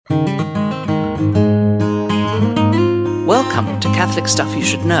Welcome to Catholic Stuff You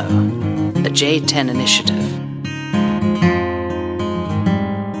Should Know, a J10 initiative.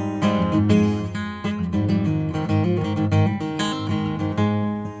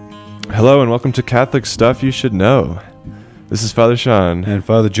 Hello and welcome to Catholic Stuff You Should Know. This is Father Sean. And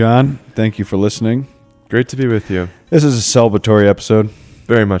Father John, thank you for listening. Great to be with you. This is a celebratory episode.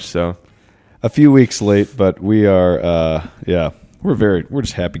 Very much so. A few weeks late, but we are, we're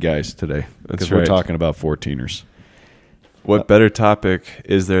just happy guys today. Because we're talking about 14ers. What better topic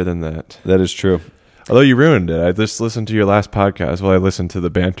is there than that? That is true. Although you ruined it. I just listened to your last podcast while I listened to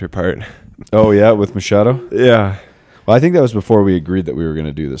the banter part. Oh, yeah, with Machado? Yeah. Well, I think that was before we agreed that we were going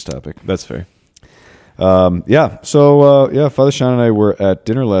to do this topic. That's fair. Father Sean and I were at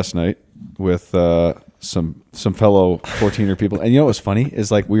dinner last night with some fellow 14er people. And you know what was funny? Is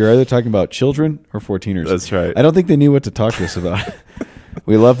like we were either talking about children or 14ers. That's right. I don't think they knew what to talk to us about.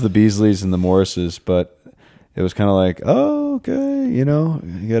 We love the Beasleys and the Morrises, but it was kind of like, oh, okay, you know.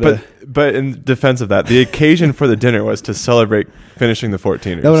 You gotta... But in defense of that, the occasion for the dinner was to celebrate finishing the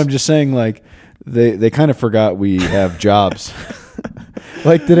 14ers. No, but I'm just saying, like, they kind of forgot we have jobs.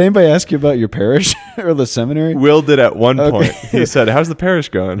 Like, did anybody ask you about your parish or the seminary? Will did at one point. He said, how's the parish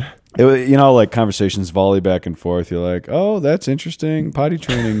going? It was, you know, like conversations volley back and forth. You're like, oh, that's interesting. Potty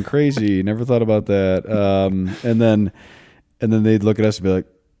training, crazy. Never thought about that. And then they'd look at us and be like,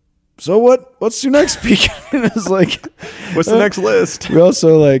 so what's your next peak? And it's like, what's the next list? We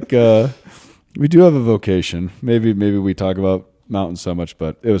also like, we do have a vocation. Maybe we talk about mountains so much,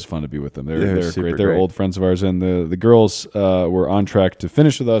 but it was fun to be with them. They're great. They're old friends of ours, and the girls were on track to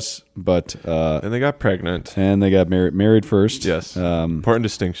finish with us, but and they got pregnant, and they got married first. Yes, important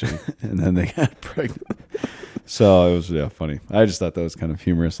distinction. And then they got pregnant. So it was funny. I just thought that was kind of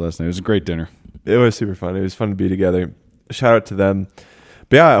humorous last night. It was a great dinner. It was super fun. It was fun to be together. Shout out to them.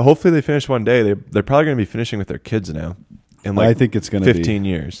 But yeah, hopefully they finish one day. They're probably going to be finishing with their kids now. In like I think it's going to be 15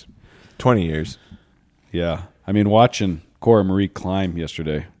 years, 20 years. Yeah, I mean, watching Cora Marie climb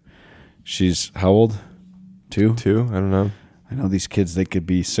yesterday. She's how old? 2? 2? I don't know. I know these kids, they could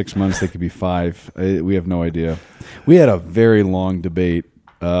be 6 months, they could be 5. We have no idea. We had a very long debate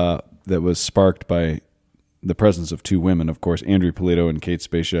that was sparked by the presence of 2 women, of course, Andrea Polito and Kate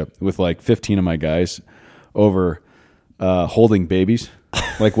Spacia, with like 15 of my guys over holding babies.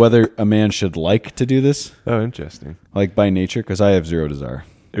 Like whether a man should like to do this. Oh, interesting. Like by nature, because I have zero desire.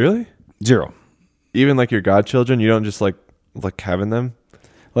 Really? Zero. Even like your godchildren, you don't just like having them?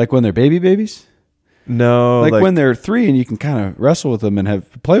 Like when they're babies? No. Like when they're 3 and you can kind of wrestle with them and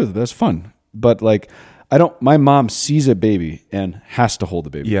play with them. That's fun. But like, my mom sees a baby and has to hold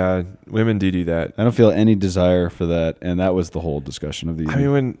the baby. Yeah, women do that. I don't feel any desire for that. And that was the whole discussion of the evening.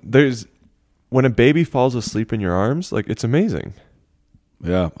 I mean, when a baby falls asleep in your arms, like it's amazing.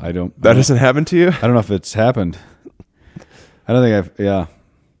 Yeah, That doesn't happen to you? I don't know if it's happened. I don't think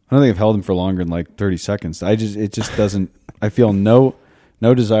I've held him for longer than like 30 seconds. It just doesn't. I feel no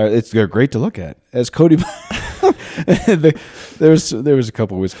desire. They're great to look at. As Cody, there was a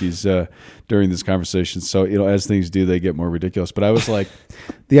couple whiskeys during this conversation. So as things do, they get more ridiculous. But I was like,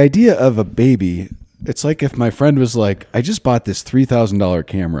 the idea of a baby. It's like if my friend was like, I just bought this $3,000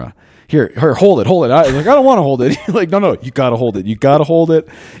 camera. Here, hold it. I was like, I don't want to hold it. Like, no, you got to hold it. You got to hold it.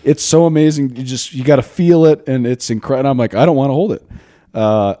 It's so amazing. You got to feel it, and it's incredible. I'm like, I don't want to hold it.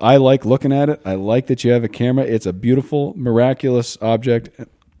 I like looking at it. I like that you have a camera. It's a beautiful, miraculous object.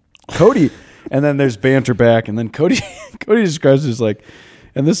 Cody, and then there's banter back, and then Cody describes it as like,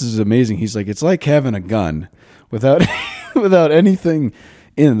 and this is amazing. He's like, it's like having a gun without anything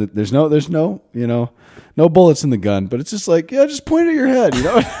in it. There's no no bullets in the gun, but it's just like, just point at your head,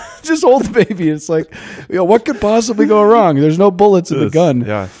 just hold the baby. It's like, what could possibly go wrong? There's no bullets in the gun.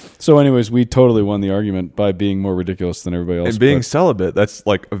 Yeah. So anyways, we totally won the argument by being more ridiculous than everybody else. And being celibate, that's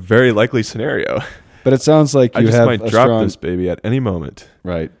like a very likely scenario. But it sounds like I just might drop this baby at any moment.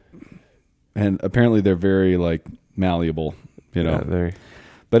 Right. And apparently they're very like malleable, Yeah, very.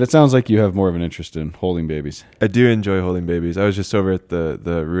 But it sounds like you have more of an interest in holding babies. I do enjoy holding babies. I was just over at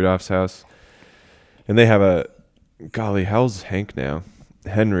the Rudolph's house. And they have how's Hank now?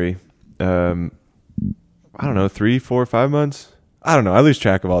 Henry. I don't know, 3, 4, 5 months? I don't know. I lose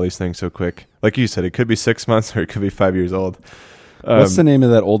track of all these things so quick. Like you said, it could be 6 months or it could be 5 years old. What's the name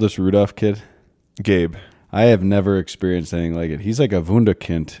of that oldest Rudolph kid? Gabe. I have never experienced anything like it. He's like a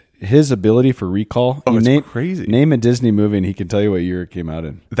wunderkind. His ability for recall. Oh, it's crazy. Name a Disney movie and he can tell you what year it came out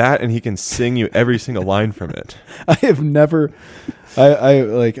in. That, and he can sing you every single line from it. I have never... I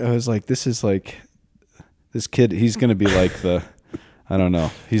was like, this is like... This kid, he's going to be like I don't know.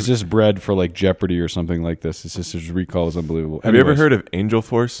 He's just bred for like Jeopardy or something like this. It's just his recall is unbelievable. Have you ever heard of Angel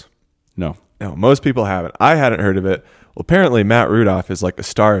Force? No. No, most people haven't. I hadn't heard of it. Well, apparently Matt Rudolph is like a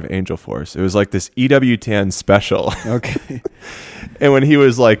star of Angel Force. It was like this EWTN special. Okay. And when he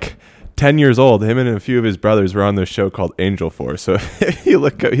was like 10 years old, him and a few of his brothers were on this show called Angel Force. So if you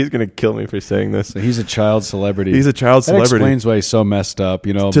look up, he's going to kill me for saying this. So he's a child celebrity. He's a child celebrity. That explains why he's so messed up.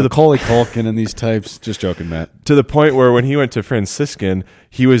 You know, to Macaulay Culkin and these types. Just joking, Matt. To the point where when he went to Franciscan,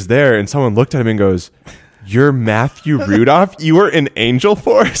 he was there and someone looked at him and goes, "You're Matthew Rudolph? You were in Angel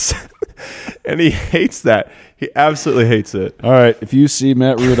Force?" And he hates that. He absolutely hates it. All right. If you see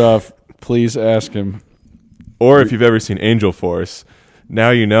Matt Rudolph, please ask him. Or if you've ever seen Angel Force,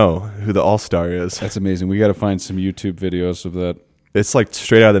 now you know who the all-star is. That's amazing. We got to find some YouTube videos of that. It's like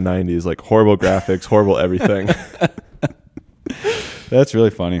straight out of the 90s, like horrible graphics, horrible everything. That's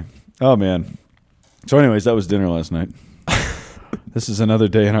really funny. Oh, man. So anyways, that was dinner last night. This is another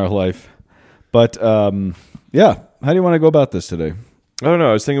day in our life. But, yeah, how do you want to go about this today? I don't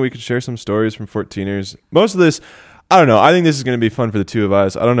know. I was thinking we could share some stories from 14ers. Most of this, I don't know. I think this is going to be fun for the two of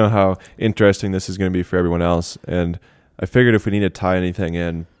us. I don't know how interesting this is going to be for everyone else. And I figured if we need to tie anything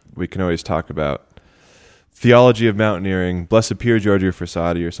in, we can always talk about theology of mountaineering, Blessed Pier Giorgio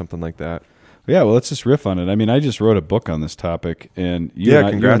Frassati, or something like that. Yeah, well, let's just riff on it. I mean, I just wrote a book on this topic, and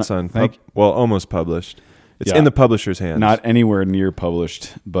congrats on almost published. It's in the publisher's hands. Not anywhere near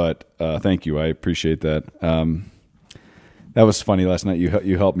published, but thank you. I appreciate that. That was funny last night.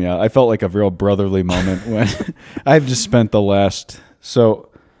 You helped me out. I felt like a real brotherly moment when I've just spent the last so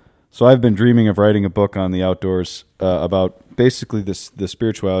I've been dreaming of writing a book on the outdoors about basically the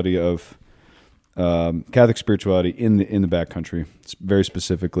spirituality of Catholic spirituality in the backcountry. Very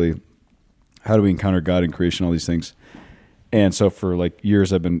specifically, how do we encounter God in creation? All these things. And so for like years,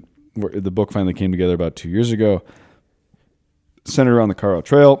 the book finally came together about 2 years ago. Centered around the Colorado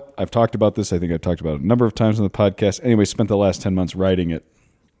Trail. I've talked about this. I think I've talked about it a number of times on the podcast. Anyway, spent the last 10 months writing it.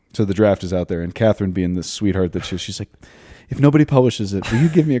 So the draft is out there. And Catherine, being the sweetheart that she's like, if nobody publishes it, will you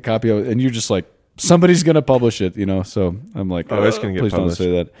give me a copy of it? And you're just like, somebody's going to publish it, you know? So I'm like, it's going to get please published. Don't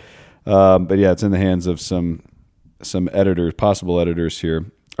say that. But yeah, it's in the hands of some editors, possible editors here.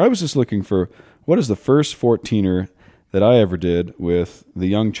 I was just looking for what is the first 14er that I ever did with the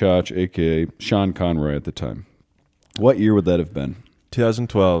young Chach, a.k.a. Sean Conroy at the time. What year would that have been?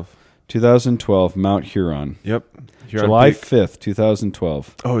 2012. 2012, Mount Huron. Yep. July 5th,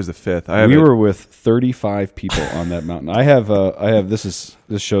 2012. Oh, it was the 5th. We were with 35 people on that mountain. I have this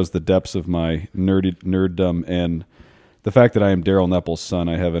shows the depths of my nerddom and the fact that I am Daryl Neppel's son.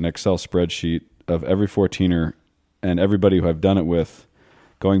 I have an Excel spreadsheet of every 14er and everybody who I've done it with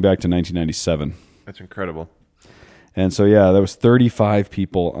going back to 1997. That's incredible. And so, yeah, there was 35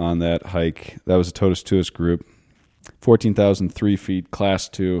 people on that hike. That was a Totus Tuus group. 14,003 feet, Class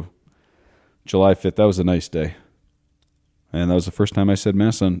 2, July 5th. That was a nice day. And that was the first time I said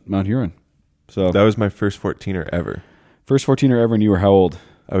Mass on Mount Huron. So that was my first 14er ever. First 14er ever, and you were how old?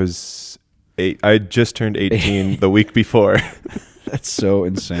 I was 8. I had just turned 18 the week before. That's so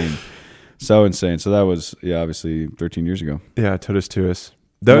insane. So insane. So that was, obviously 13 years ago. Yeah, Totus Tuus.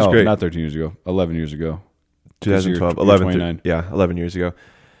 That was great. Not 13 years ago. 11 years ago. 2012. You're 29. 11 years ago.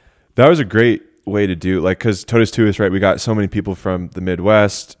 That was a great way to do, like, because Totus Tuus, right, we got so many people from the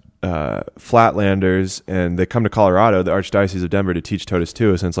Midwest, flatlanders, and they come to Colorado, the Archdiocese of Denver, to teach Totus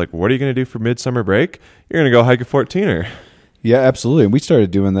Tuus, and it's like, what are you going to do for midsummer break? You're going to go hike a 14er. Yeah, absolutely. And we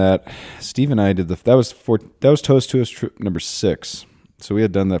started doing that. Steve and I did that was Totus Tuus trip number 6. So we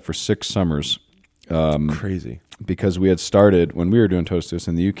had done that for 6 summers. Crazy. Because we had started when we were doing Totus Tuus,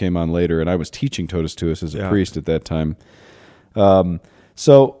 and you came on later, and I was teaching Totus Tuus as a priest at that time.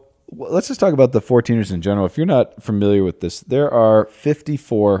 So let's just talk about the 14ers in general. If you're not familiar with this, there are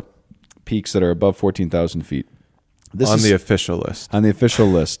 54 peaks that are above 14,000 feet. This is the official list. On the official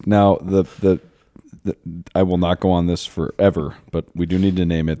list. Now, I will not go on this forever, but we do need to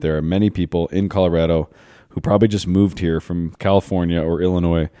name it. There are many people in Colorado who probably just moved here from California or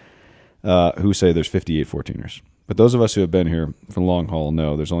Illinois who say there's 58 14ers. But those of us who have been here for the long haul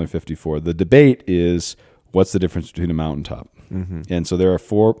know there's only 54. The debate is what's the difference between a mountaintop? Mm-hmm. And so there are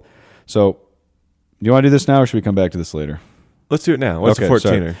 4. So do you want to do this now or should we come back to this later? Let's do it now. What's a 14er?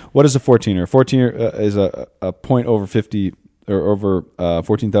 Sorry. What is a 14er? A 14er is a point over 50 or over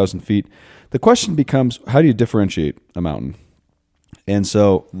 14,000 feet. The question becomes, how do you differentiate a mountain? And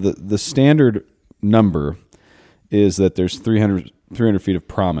so the standard number is that there's 300 feet of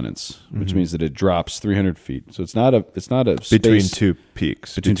prominence, which means that it drops 300 feet. So it's not a space between two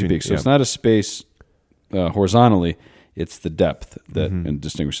peaks. Between 2 peaks. So it's not a space horizontally. It's the depth that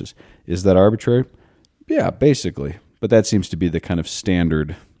distinguishes. Is that arbitrary? Yeah, basically. But that seems to be the kind of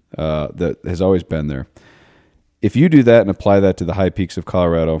standard that has always been there. If you do that and apply that to the high peaks of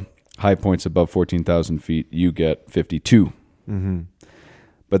Colorado, high points above 14,000 feet, you get 52. Mm-hmm.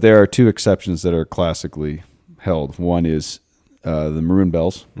 But there are two exceptions that are classically held. One is the Maroon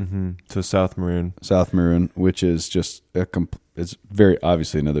Bells. Mm-hmm. So South Maroon, which is just it's very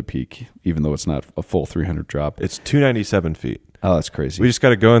obviously another peak, even though it's not a full 300 drop. It's 297 feet. Oh, that's crazy. We just got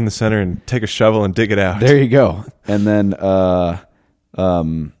to go in the center and take a shovel and dig it out. There you go. And then the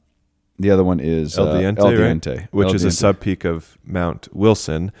other one is El Diente, right? Which El is a Diente. sub-peak of Mount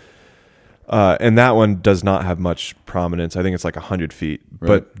Wilson. And that one does not have much prominence. I think it's like 100 feet.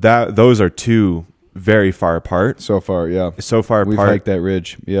 Right. But those are two very far apart. So far, yeah. So far We've apart. hiked that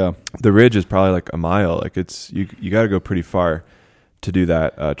ridge, yeah. The ridge is probably like a mile. Like it's you got to go pretty far to do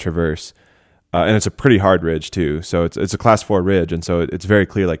that traverse. And it's a pretty hard ridge too. So it's a class 4 ridge. And so it's very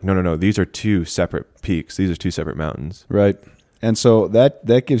clear like, no. These are two separate peaks. These are two separate mountains. Right. And so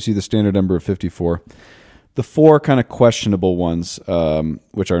that gives you the standard number of 54. The 4 kind of questionable ones,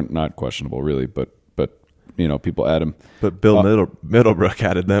 which are not questionable really, but people add them. But Bill Middlebrook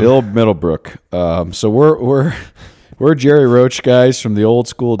added them. Bill Middlebrook. So we're Jerry Roach guys from the old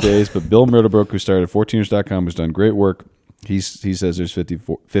school days, but Bill Middlebrook, who started 14ers.com, has done great work. He says there's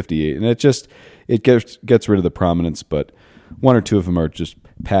 58, and it gets rid of the prominence, but one or two of them are just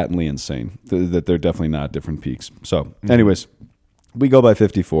patently insane. That they're definitely not different peaks. So, anyways, we go by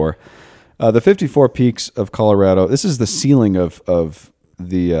 54. The 54 peaks of Colorado. This is the ceiling of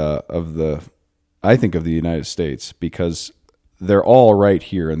the I think of the United States, because they're all right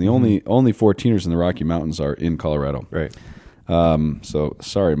here, and the only 14ers in the Rocky Mountains are in Colorado. Right. So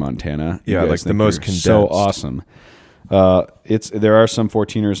sorry, Montana. You Yeah, guys like the think most you're condensed. So awesome. There are some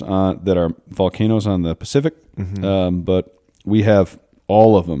 14ers that are volcanoes on the Pacific, but we have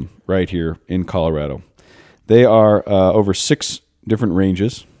all of them right here in Colorado. They are over 6 different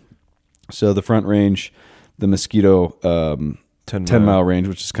ranges. So the Front Range, the Mosquito 10-mile range,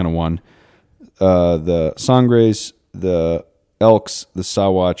 which is kind of one, the Sangres, the Elks, the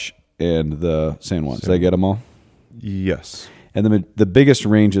Sawatch, and the San Juans. Did I get them all? Yes. And the biggest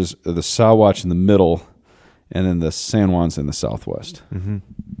ranges are the Sawatch in the middle, and then the San Juans in the southwest. Mm-hmm.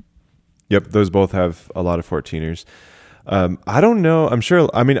 Yep, those both have a lot of 14ers. I don't know. I'm sure.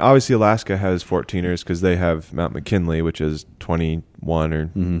 I mean, obviously Alaska has 14ers because they have Mount McKinley, which is 21 or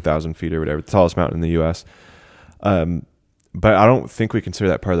 1,000 feet or whatever, the tallest mountain in the U.S. But I don't think we consider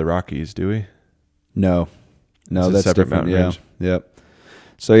that part of the Rockies, do we? No, It's a that's separate different. mountain Yeah, range. yep.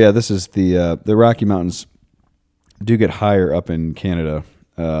 So yeah, this is the Rocky Mountains do get higher up in Canada,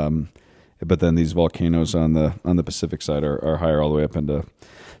 but then these volcanoes on the Pacific side are higher all the way up into.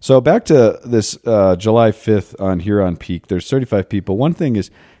 So back to this July 5th on Huron Peak. There's 35 people. One thing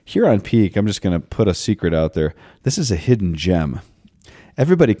is Huron Peak. I'm just going to put a secret out there. This is a hidden gem.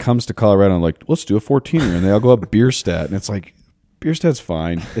 Everybody comes to Colorado and like, let's do a 14er, and they all go up Bierstadt, and it's like, Bierstadt's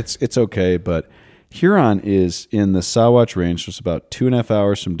fine. It's okay, but Huron is in the Sawatch Range, so it's about 2.5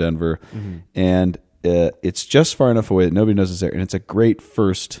 hours from Denver, and it's just far enough away that nobody knows it's there, and it's a great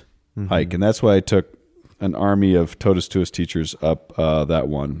first hike, and that's why I took an army of Totus Tuus teachers up that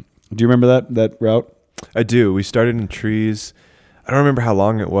one. Do you remember that route? I do. We started in trees. I don't remember how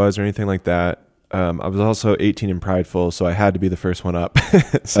long it was or anything like that. I was also 18 and prideful, so I had to be the first one up.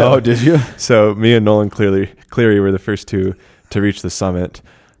 Did you? So me and Nolan Cleary were the first two to reach the summit.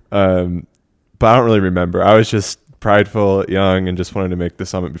 But I don't really remember. I was just prideful, young, and just wanted to make the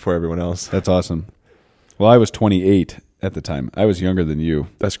summit before everyone else. That's awesome. Well, I was 28 at the time. I was younger than you.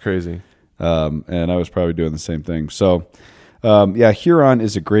 That's crazy. And I was probably doing the same thing. So, Huron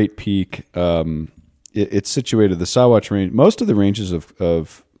is a great peak. It's situated the Sawatch Range. Most of the ranges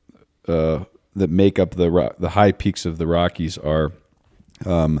of that make up the high peaks of the Rockies are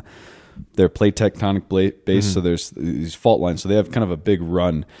they're plate tectonic based. So there's these fault lines. So they have kind of a big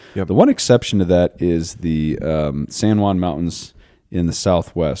run. Yep. The one exception to that is the San Juan Mountains in the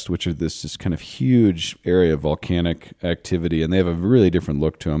southwest, which are this kind of huge area of volcanic activity, and they have a really different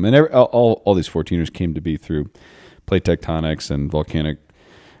look to them. And all these 14ers came to be through plate tectonics and volcanic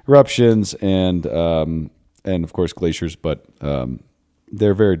eruptions, and of course glaciers. But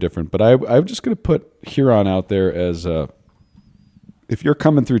they're very different. But I'm just going to put Huron out there as if you're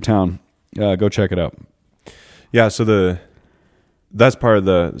coming through town, go check it out. Yeah, so that's part of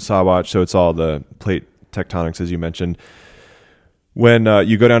the Sawatch, so it's all the plate tectonics, as you mentioned. When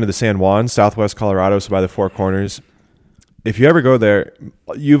you go down to the San Juan, southwest Colorado, so by the Four Corners, if you ever go there,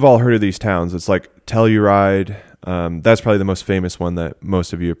 you've all heard of these towns. It's like Telluride. That's probably the most famous one that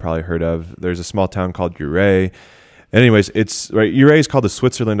most of you have probably heard of. There's a small town called Ouray. Anyways, Ouray is called the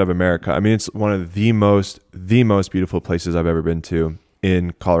Switzerland of America. I mean, it's one of the most beautiful places I've ever been to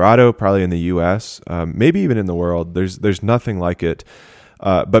in Colorado, probably in the U.S., maybe even in the world. There's nothing like it.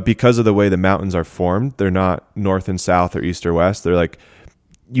 But because of the way the mountains are formed, they're not north and south or east or west. They're like,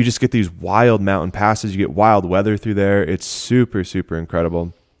 you just get these wild mountain passes. You get wild weather through there. It's super, super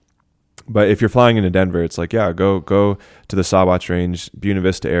incredible. But if you're flying into Denver, it's like, yeah, go to the Sawatch Range, Buena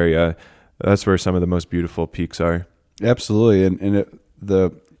Vista area. That's where some of the most beautiful peaks are. Absolutely. And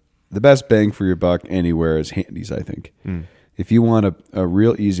the best bang for your buck anywhere is Handy's, I think. If you want a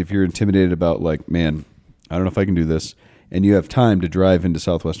real easy, if you're intimidated about like, man, I don't know if I can do this, and you have time to drive into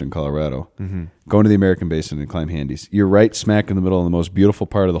southwestern Colorado, go into the American Basin and climb Handy's. You're right smack in the middle of the most beautiful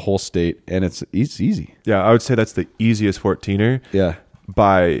part of the whole state, and it's easy. Yeah, I would say that's the easiest 14er Yeah.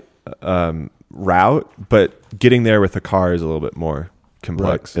 by route, but getting there with a car is a little bit more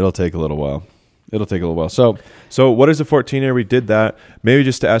complex. Right. It'll take a little while. So what is a 14er? We did that. Maybe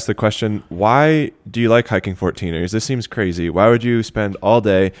just to ask the question, why do you like hiking 14ers? This seems crazy. Why would you spend all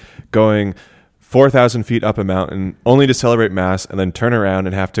day going 4,000 feet up a mountain only to celebrate Mass and then turn around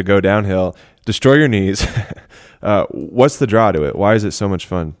and have to go downhill, destroy your knees? What's the draw to it? Why is it so much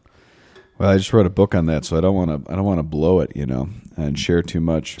fun? Well, I just wrote a book on that, so I don't want to blow it, and share too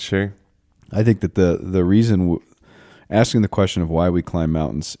much. Sure. I think that the reason asking the question of why we climb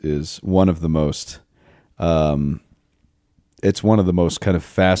mountains is one of the most it's one of the most kind of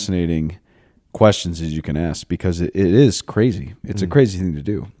fascinating questions as you can ask, because it is crazy. It's a crazy thing to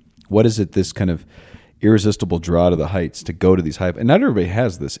do. What is it, this kind of irresistible draw to the heights, to go to these high, and not everybody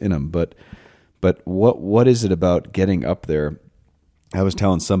has this in them, but what is it about getting up there? I was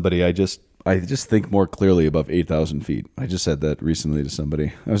telling somebody, I just think more clearly above 8,000 feet. I just said that recently to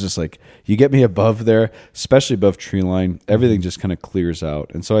somebody. I was just like, you get me above there, especially above tree line, everything just kind of clears out.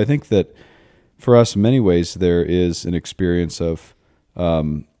 And so I think that for us, in many ways, there is an experience of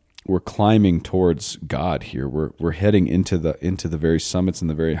we're climbing towards God here. We're heading into the very summits and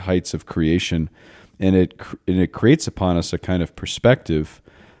the very heights of creation, and it creates upon us a kind of perspective,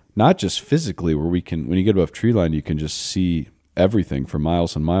 not just physically, where when you get above tree line, you can just see everything for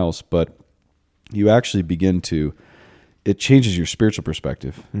miles and miles, but you actually it changes your spiritual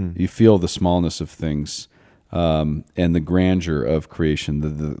perspective. You feel the smallness of things, and the grandeur of creation.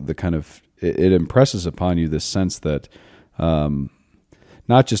 The kind of, it impresses upon you this sense that,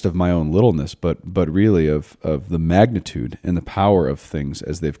 not just of my own littleness, but really of the magnitude and the power of things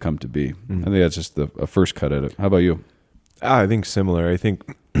as they've come to be. I think that's just a first cut at it. How about you? I think similar. I think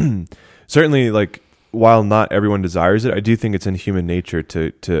certainly, like, while not everyone desires it, I do think it's in human nature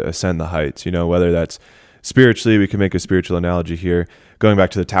to ascend the heights, whether that's spiritually. We can make a spiritual analogy here, going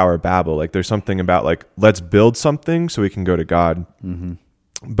back to the Tower of Babel. Like, there's something about, like, let's build something so we can go to God,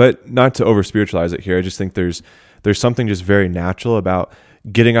 but not to over spiritualize it here. I just think there's something just very natural about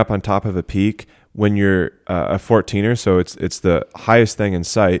getting up on top of a peak when you're a 14er. So it's the highest thing in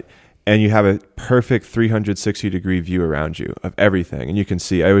sight, and you have a perfect 360-degree view around you of everything. And you can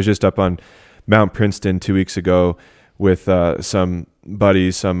see, I was just up on Mount Princeton 2 weeks ago with some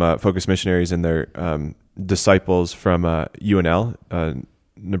buddies, some Focus missionaries and their disciples from UNL,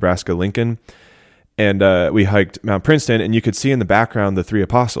 Nebraska Lincoln. And we hiked Mount Princeton, and you could see in the background the three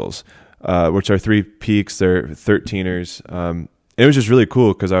apostles, which are three peaks. They're 13ers. And it was just really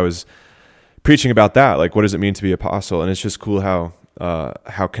cool because I was preaching about that. Like, what does it mean to be apostle? And it's just cool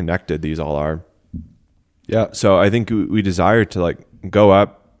how connected these all are. Yeah. So I think we desire to, like, go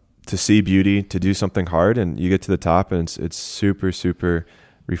up, to see beauty, to do something hard, and you get to the top, and it's super, super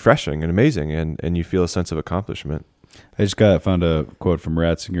refreshing and amazing, and you feel a sense of accomplishment. I just found a quote from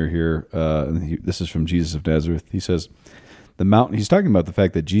Ratzinger here. This is from Jesus of Nazareth. He says, "The mountain." He's talking about the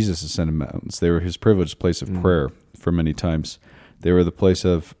fact that Jesus ascended mountains. They were his privileged place of prayer for many times. They were the place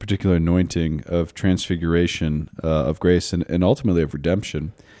of particular anointing, of transfiguration, of grace, and ultimately of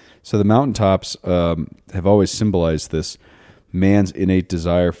redemption. So the mountaintops have always symbolized this man's innate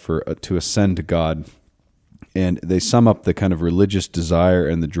desire to ascend to God, and they sum up the kind of religious desire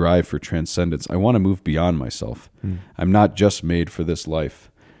and the drive for transcendence. I want to move beyond myself. I'm not just made for this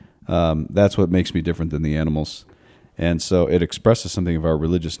life. That's what makes me different than the animals. And so it expresses something of our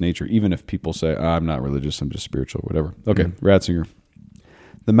religious nature, even if people say, I'm not religious, I'm just spiritual, whatever. Okay, Ratzinger.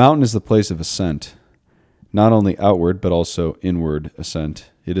 The mountain is the place of ascent, not only outward, but also inward ascent.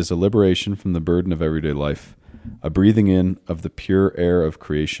 It is a liberation from the burden of everyday life, a breathing in of the pure air of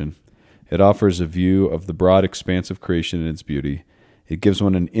creation. It offers a view of the broad expanse of creation and its beauty. It gives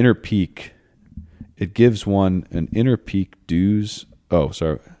one an inner peak. It gives one an inner peak dues. Oh,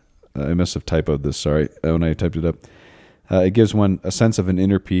 sorry. I must have typoed this. Sorry. When I typed it up. It gives one a sense of an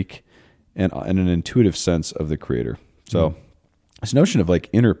inner peak and an intuitive sense of the Creator. So this notion of, like,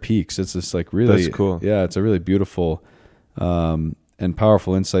 inner peaks, it's this, like, really... That's cool. Yeah, it's a really beautiful and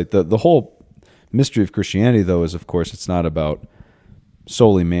powerful insight. The whole mystery of Christianity, though, is, of course, it's not about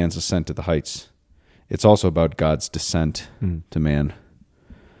solely man's ascent to the heights. It's also about God's descent to man.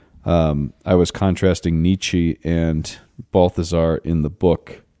 I was contrasting Nietzsche and Balthasar in the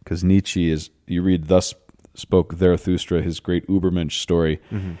book, because Nietzsche is, you read Thus Spoke Zarathustra, his great Übermensch story,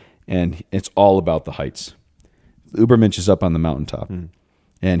 and it's all about the heights. Übermensch is up on the mountaintop,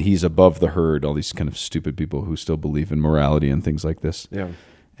 and he's above the herd, all these kind of stupid people who still believe in morality and things like this. Yeah.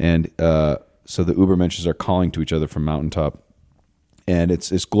 And so the Übermensches are calling to each other from mountaintop, and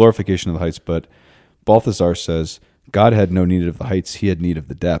it's glorification of the heights, but Balthasar says, God had no need of the heights, he had need of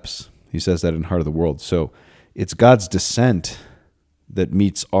the depths. He says that in Heart of the World. So it's God's descent that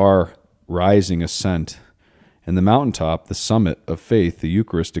meets our rising ascent. And the mountaintop, the summit of faith, the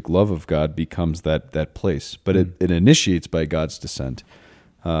Eucharistic love of God becomes that place. But it initiates by God's descent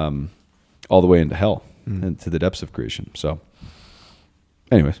all the way into hell and to the depths of creation. So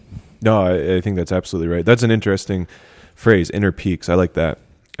anyways. No, I think that's absolutely right. That's an interesting phrase, inner peaks. I like that.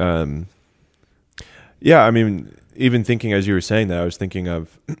 Yeah, I mean, even thinking as you were saying that, I was thinking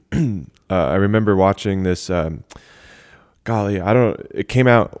of, I remember watching this, it came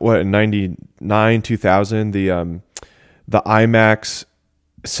out, in 99, 2000, the IMAX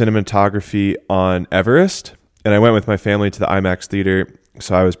cinematography on Everest. And I went with my family to the IMAX theater,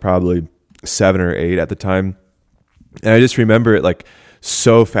 so I was probably 7 or 8 at the time. And I just remember it like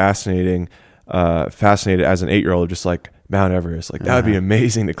so fascinated as an 8-year-old, just like Mount Everest. Like that would be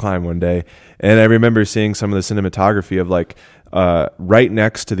amazing to climb one day. And I remember seeing some of the cinematography of like right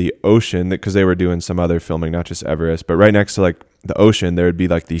next to the ocean, because they were doing some other filming, not just Everest, but right next to like the ocean, there would be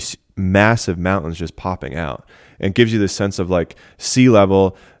like these massive mountains just popping out, and it gives you this sense of like sea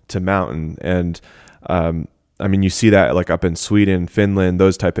level to mountain. And I mean, you see that like up in Sweden, Finland,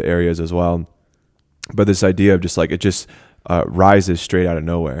 those type of areas as well. But this idea of just like, it just rises straight out of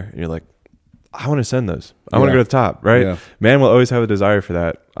nowhere. And you're like, I want to send those. I want to go to the top, right? Yeah. Man will always have a desire for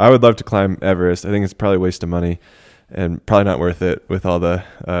that. I would love to climb Everest. I think it's probably a waste of money and probably not worth it with all the,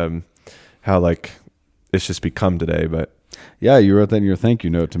 how like it's just become today. But yeah, you wrote that in your thank you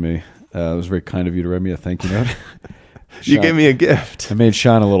note to me. It was very kind of you to write me a thank you note. You gave me a gift. I made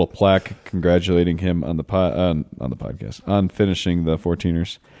Sean a little plaque congratulating him on the podcast on finishing the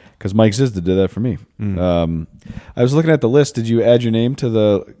 14ers, because Mike Zizda did that for me. I was looking at the list. Did you add your name to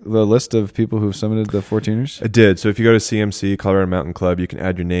the list of people who've submitted the 14ers? I did. So if you go to CMC, Colorado Mountain Club, you can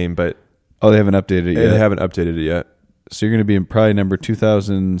add your name, but they haven't updated it yet. They haven't updated it yet. So you're going to be in probably number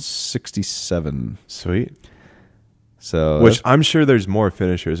 2067. Sweet. So which I'm sure there's more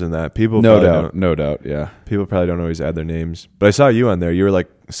finishers than that. People no doubt, yeah. People probably don't always add their names. But I saw you on there. You were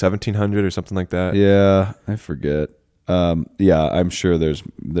like 1,700 or something like that. Yeah, I forget. Yeah, I'm sure there's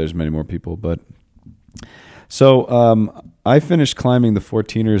many more people, but so I finished climbing the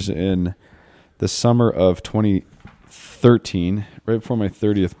 14ers in the summer of 2013, right before my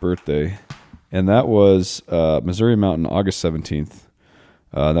 30th birthday, and that was Missouri Mountain, August 17th.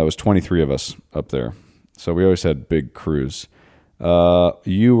 That was 23 of us up there, so we always had big crews.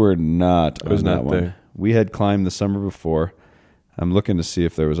 You were not on that one. There. We had climbed the summer before. I'm looking to see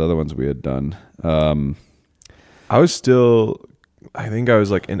if there was other ones we had done. I think I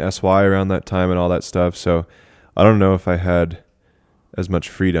was like in SY around that time and all that stuff. So I don't know if I had as much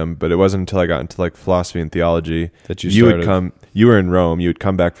freedom, but it wasn't until I got into like philosophy and theology that you were in Rome, you would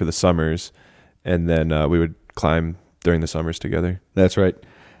come back for the summers, and then we would climb during the summers together. That's right.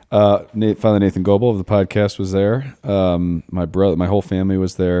 Father Nathan Goebel of the podcast was there. My brother, my whole family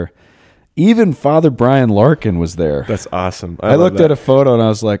was there. Even Father Brian Larkin was there. That's awesome. I looked at a photo and I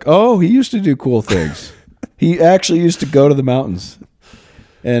was like, oh, he used to do cool things. He actually used to go to the mountains.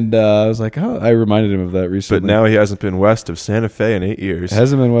 And I was like, oh, I reminded him of that recently. But now he hasn't been west of Santa Fe in 8 years.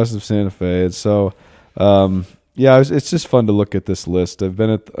 Hasn't been west of Santa Fe. And so, it's just fun to look at this list. I've been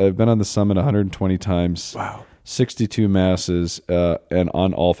on the summit 120 times. Wow. 62 masses, and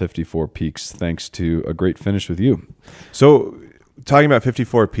on all 54 peaks, thanks to a great finish with you. So, talking about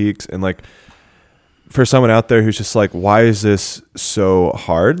 54 peaks, and like, for someone out there who's just like, why is this so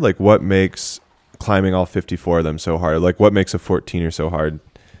hard? Like, what makes climbing all 54 of them so hard? Like, what makes a 14er so hard?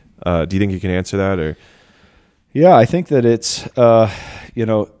 Do you think you can answer that? Or yeah, I think that it's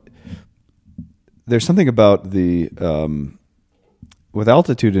there's something about the with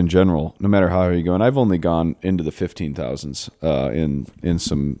altitude in general, no matter how you go, and I've only gone into the 15,000s in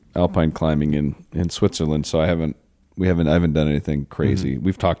some alpine climbing in Switzerland, so I haven't done anything crazy.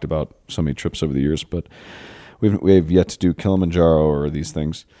 We've talked about so many trips over the years, but we've yet to do Kilimanjaro or these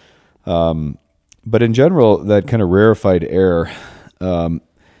things. But in general, that kind of rarefied air,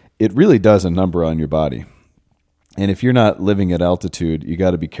 it really does a number on your body. And if you're not living at altitude, you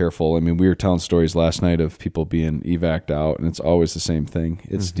got to be careful. I mean, we were telling stories last night of people being evac'd out, and it's always the same thing.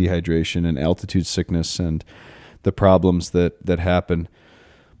 It's dehydration and altitude sickness and the problems that happen.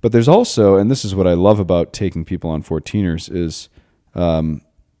 But there's also, and this is what I love about taking people on 14ers, is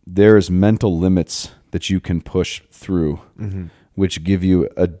there's mental limits that you can push through, which give you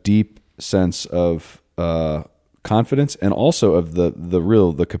a deep sense of confidence and also of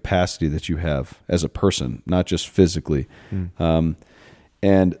the capacity that you have as a person, not just physically. And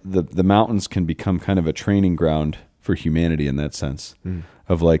the mountains can become kind of a training ground for humanity in that sense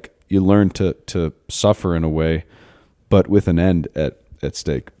of like you learn to suffer in a way, but with an end at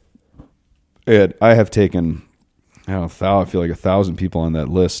stake. And I have taken, I feel like 1,000 people on that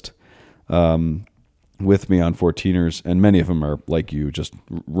list with me on 14ers, and many of them are like you, just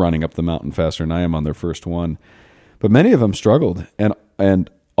running up the mountain faster than I am on their first one. But many of them struggled, and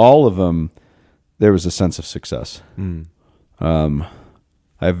all of them, there was a sense of success.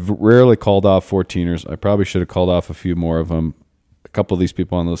 I've rarely called off 14ers. I probably should have called off a few more of them. A couple of these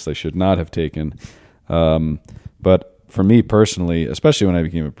people on the list I should not have taken. But for me personally, especially when I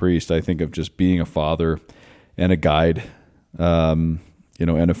became a priest, I think of just being a father and a guide, and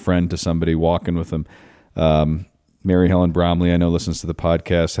a friend to somebody, walking with them. Mary Helen Bromley, I know, listens to the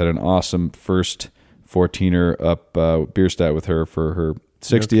podcast, had an awesome first 14er up Bierstadt with her for her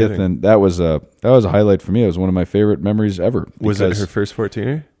 60th, and that was a highlight for me. It was one of my favorite memories ever. Was it her first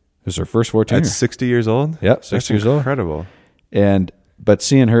 14er? It was her first 14er. At 60 years old? Yeah, 60 years old. Incredible. But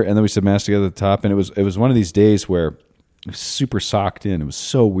seeing her, and then we said mass together at the top, and it was one of these days where it was super socked in. It was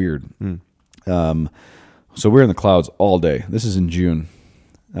so weird. So we're in the clouds all day. This is in June.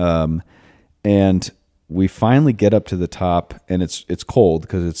 And we finally get up to the top, and it's cold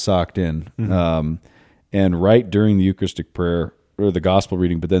because it's socked in. And right during the Eucharistic prayer, or the gospel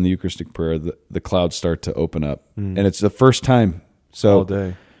reading, but then the Eucharistic prayer, the clouds start to open up. And it's the first time. So all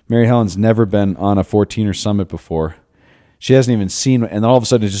day. Mary Helen's never been on a 14er summit before. She hasn't even seen, and then all of a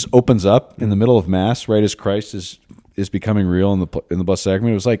sudden it just opens up in the middle of Mass, right as Christ is becoming real in the Blessed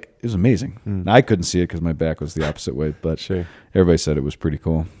Sacrament. It was amazing. Now, I couldn't see it because my back was the opposite way, but Sure. Everybody said it was pretty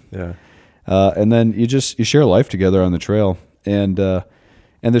cool. Yeah. And then you share life together on the trail, and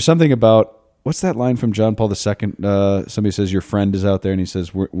there's something about, what's that line from John Paul II? Somebody says your friend is out there, and he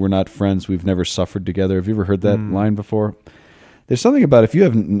says we're not friends, we've never suffered together. Have you ever heard that line before? There's something about, if you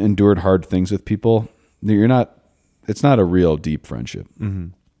haven't endured hard things with people, it's not a real deep friendship.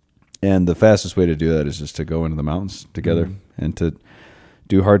 And the fastest way to do that is just to go into the mountains together and to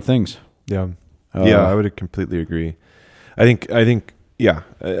do hard things. Yeah. I would completely agree. I think you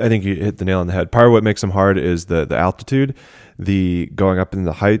hit the nail on the head. Part of what makes them hard is the altitude, the going up in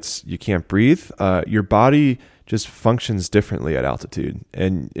the heights. You can't breathe. Your body just functions differently at altitude,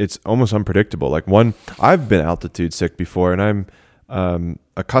 and it's almost unpredictable. Like I've been altitude sick before, and I'm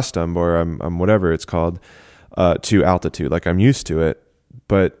accustomed, or I'm whatever it's called, to altitude. Like I'm used to it,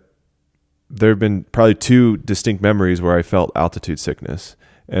 but there have been probably 2 distinct memories where I felt altitude sickness.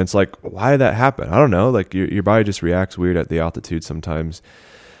 And it's like, why did that happen? I don't know. Like your body just reacts weird at the altitude sometimes.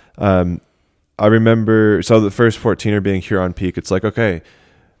 I remember, so the first 14er being Huron Peak, it's like, okay,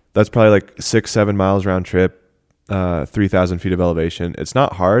 that's probably like 6-7 miles round trip, 3,000 feet of elevation. It's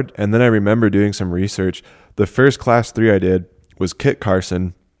not hard. And then I remember doing some research. The first class 3 I did was Kit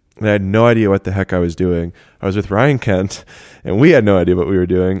Carson, and I had no idea what the heck I was doing. I was with Ryan Kent, and we had no idea what we were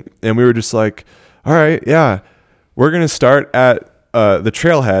doing. And we were just like, all right, yeah, we're going to start at the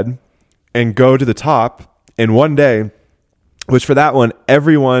trailhead and go to the top in one day, which for that one,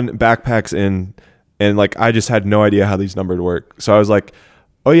 everyone backpacks in. And like, I just had no idea how these numbers work. So I was like,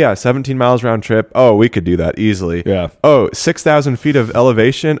 oh yeah, 17 miles round trip. Oh, we could do that easily. Yeah. Oh, 6,000 feet of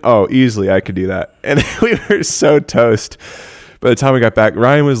elevation. Oh, easily I could do that. And we were so toast. By the time we got back,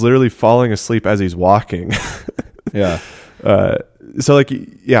 Ryan was literally falling asleep as he's walking. Yeah. So like,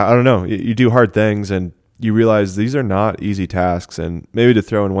 yeah, I don't know. You do hard things and you realize these are not easy tasks. And maybe to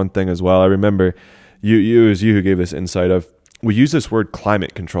throw in one thing as well, I remember it was you who gave this insight of, we use this word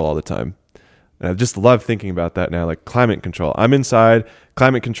climate control all the time. And I just love thinking about that now, like climate control. I'm inside,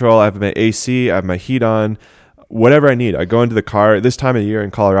 climate control, I have my AC, I have my heat on, whatever I need. I go into the car. This time of year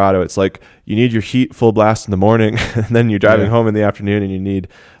in Colorado, it's like you need your heat full blast in the morning, and then you're driving home in the afternoon and you need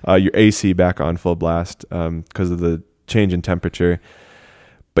your AC back on full blast because of the change in temperature.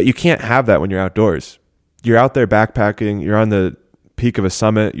 But you can't have that when you're outdoors. You're out there backpacking, you're on the peak of a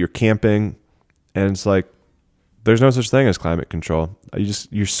summit, you're camping, and it's like, there's no such thing as climate control.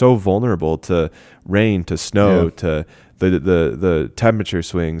 You're so vulnerable to rain, to snow, to the temperature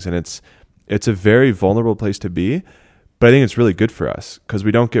swings, and it's a very vulnerable place to be. But I think it's really good for us because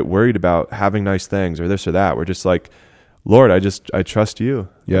we don't get worried about having nice things or this or that. We're just like, Lord, I trust you.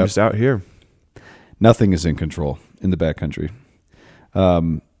 Yep. I'm just out here. Nothing is in control in the backcountry.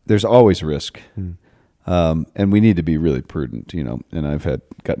 There's always risk. And we need to be really prudent, and I've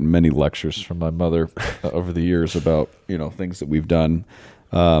gotten many lectures from my mother over the years about, things that we've done.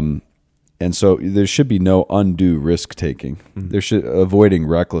 And so there should be no undue risk taking. There should avoiding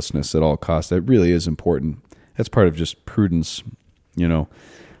recklessness at all costs. That really is important. That's part of just prudence,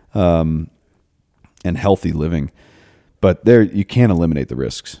 and healthy living. But there, you can't eliminate the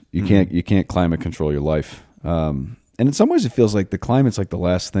risks. You can't climate control your life. And in some ways, it feels like the climate's like the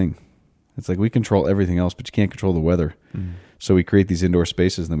last thing. It's like we control everything else, but you can't control the weather. So we create these indoor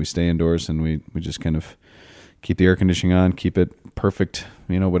spaces, and then we stay indoors, and we just kind of keep the air conditioning on, keep it perfect,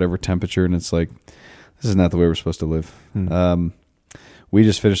 whatever temperature. And it's like, this is not the way we're supposed to live. We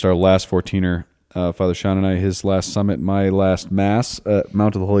just finished our last 14er. Father Sean and I, his last summit, my last mass at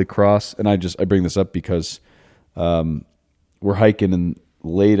Mount of the Holy Cross. And I bring this up because we're hiking in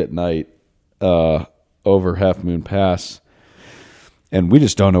late at night over Half Moon Pass, and we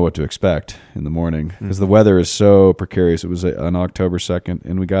just don't know what to expect in the morning because the weather is so precarious. It was on October 2nd,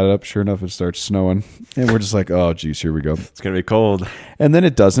 and we got it up. Sure enough, it starts snowing, and we're just like, oh, geez, here we go. It's going to be cold. And then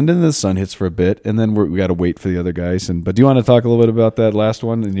it doesn't, and the sun hits for a bit, and then we got to wait for the other guys. But do you want to talk a little bit about that last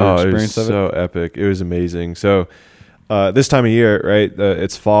one and your experience of it? So epic. It was amazing. So this time of year, right,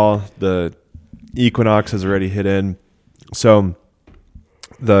 it's fall. The equinox has already hit in. So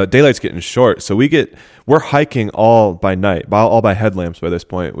the daylight's getting short. So we're hiking all by night, all by headlamps by this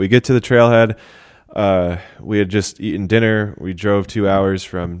point. We get to the trailhead. We had just eaten dinner. We drove 2 hours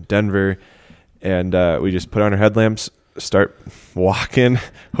from Denver, and we just put on our headlamps, start walking.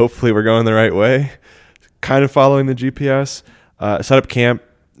 Hopefully we're going the right way, kind of following the GPS. Set up camp.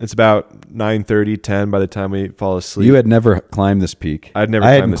 It's about 9:30, 10 by the time we fall asleep. You had never climbed this peak. I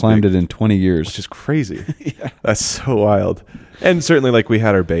hadn't climbed it in 20 years. Which is crazy. Yeah. That's so wild. And certainly, we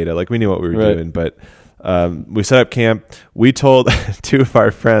had our beta. We knew what we were doing. But we set up camp. We told 2 of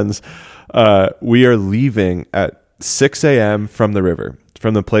our friends we are leaving at 6 a.m. from the river,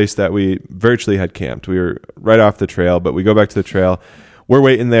 from the place that we virtually had camped. We were right off the trail, but we go back to the trail. We're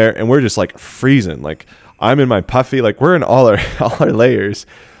waiting there, and we're just, freezing. I'm in my puffy. We're in all our layers.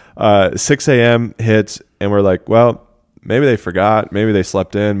 6 a.m. hits, and we're like, well, maybe they forgot. Maybe they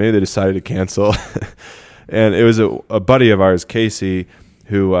slept in. Maybe they decided to cancel. And it was a buddy of ours, Casey,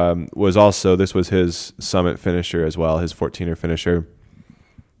 who was also, this was his summit finisher as well, his 14er finisher.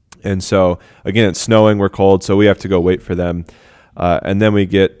 And so, again, it's snowing. We're cold, so we have to go wait for them. And then we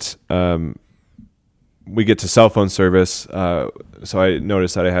get to cell phone service. So I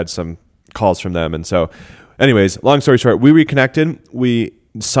noticed that I had some calls from them. And so, anyways, long story short, we reconnected. We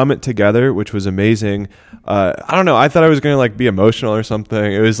summit together, which was amazing. I don't know. I thought I was going to be emotional or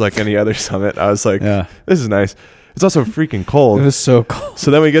something. It was like any other summit. I was like, yeah, this is nice. It's also freaking cold. It was so cold.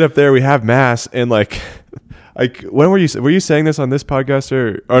 So then we get up there, we have mass, and when were you saying this on this podcast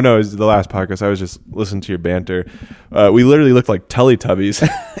or no, it was the last podcast. I was just listening to your banter. We literally looked like Teletubbies.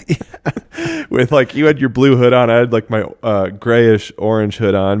 With you had your blue hood on. I had my grayish orange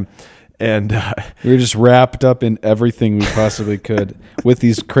hood on. And we were just wrapped up in everything we possibly could with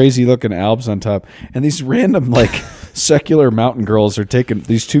these crazy looking albs on top. And these random secular mountain girls are taking,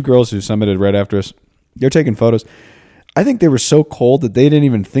 these 2 girls who summited right after us, they're taking photos. I think they were so cold that they didn't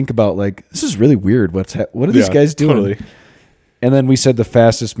even think about this is really weird. What are these guys doing? Totally. And then we said the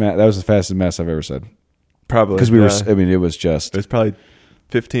fastest mass. That was the fastest mass I've ever said. Probably. Because it was probably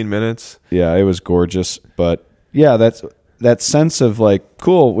 15 minutes. Yeah, it was gorgeous. But yeah, that sense of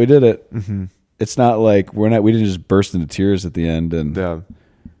cool, we did it. Mm-hmm. It's not we didn't just burst into tears at the end, and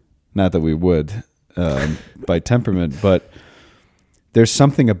not that we would by temperament, but there's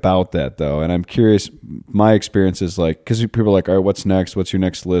something about that though. And I'm curious, my experience is because people are all right, what's next? What's your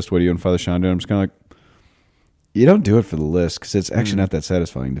next list? What are you and Father Sean doing? I'm just kind of you don't do it for the list because it's actually not that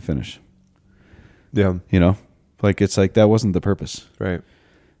satisfying to finish. Yeah. It's that wasn't the purpose. Right.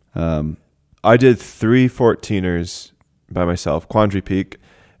 I did 3 14ers by myself, Quandary Peak,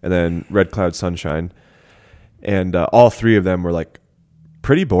 and then Red Cloud Sunshine. And all 3 of them were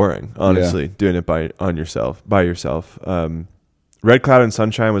pretty boring, honestly, doing it by yourself. Red Cloud and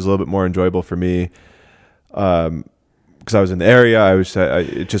Sunshine was a little bit more enjoyable for me because I was in the area.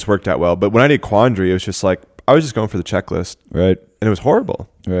 It just worked out well. But when I did Quandary, it was just I was just going for the checklist. Right. And it was horrible.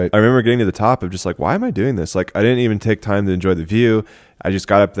 Right. I remember getting to the top of just why am I doing this? I didn't even take time to enjoy the view. I just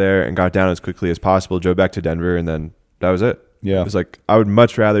got up there and got down as quickly as possible, drove back to Denver, and then that was it. Yeah. It was I would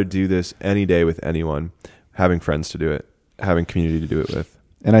much rather do this any day with anyone, having friends to do it, having community to do it with.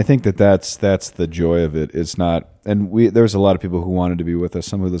 And I think that's the joy of it. It's not, and there was a lot of people who wanted to be with us.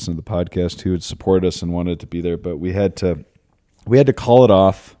 Some who listened to the podcast who had supported us and wanted to be there, but we had to call it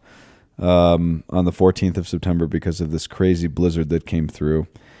off on the 14th of September because of this crazy blizzard that came through.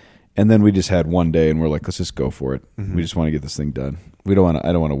 And then we just had one day, and we're like, let's just go for it. Mm-hmm. We just want to get this thing done. I don't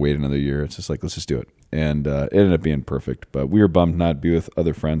want to wait another year. It's just like, let's just do it. And it ended up being perfect. But we were bummed not to be with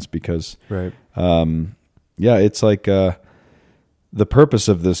other friends because, right. It's like the purpose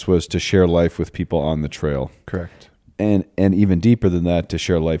of this was to share life with people on the trail. Correct. And even deeper than that, to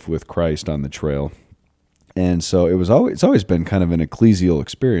share life with Christ on the trail. And so it's always been kind of an ecclesial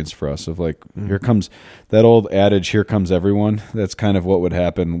experience for us of like, here comes that old adage, here comes everyone. That's kind of what would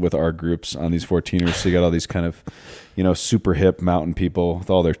happen with our groups on these 14ers. So you got all these kind of, super hip mountain people with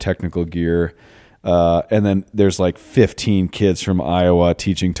all their technical gear. And then there's like 15 kids from Iowa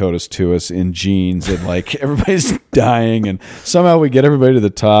teaching Totus Tuus in jeans, and like everybody's dying, and somehow we get everybody to the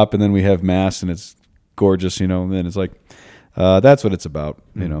top, and then we have mass, and it's gorgeous, and then it's like, that's what it's about.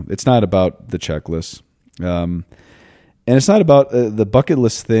 It's not about the checklist. And it's not about the bucket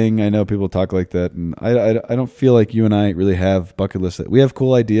list thing. I know people talk like that, and I don't feel like you and I really have bucket lists. We have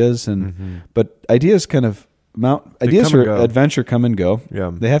cool ideas, but ideas kind of ideas for adventure come and go.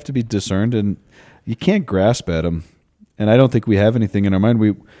 Yeah. They have to be discerned, and you can't grasp at them. And I don't think we have anything in our mind.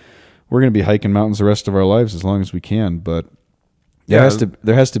 We're going to be hiking mountains the rest of our lives as long as we can, but there has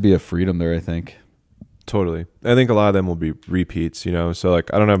to be a freedom there, I think. Totally. I think a lot of them will be repeats, So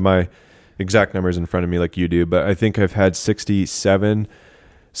like I don't have my exact numbers in front of me like you do, but I think I've had 67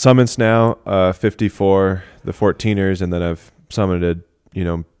 summits now, 54 the 14ers, and then I've summited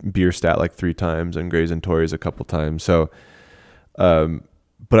Bierstadt like 3 times and Grays and Torreys a couple times. So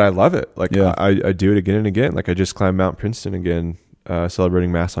but I love it. Like I do it again and again. Like I just climbed Mount Princeton again,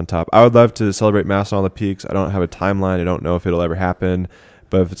 celebrating Mass on top. I would love to celebrate Mass on all the peaks. I don't have a timeline. I don't know if it'll ever happen,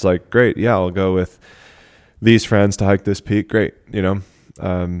 but if it's like, great, yeah, I'll go with these friends to hike this peak. Great.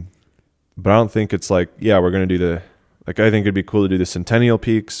 But I don't think it's like, yeah, we're going to do I think it'd be cool to do the Centennial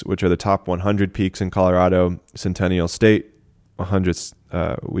Peaks, which are the top 100 peaks in Colorado. Centennial State, 100.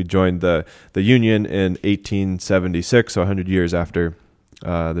 We joined the Union in 1876, so 100 years after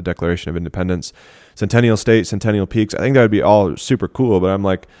the Declaration of Independence. Centennial State, Centennial Peaks. I think that would be all super cool, but I'm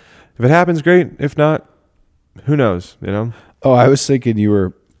like, if it happens, great. If not, who knows, Oh, I was thinking you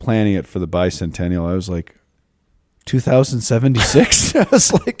were planning it for the bicentennial. I was like, 2076? I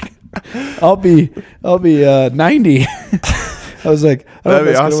was like, I'll be 90. I was like, I don't know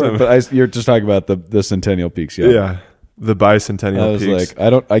if that's awesome. Gonna work, but you're just talking about the Centennial Peaks, yeah. Yeah, the bicentennial peaks. I was like, I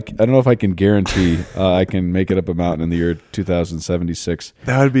don't know if I can guarantee I can make it up a mountain in the year 2076.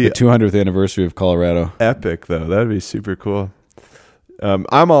 That would be the 200th anniversary of Colorado. Epic, though. That would be super cool.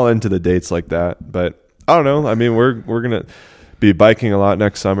 I'm all into the dates like that, but I don't know. I mean, we're gonna be biking a lot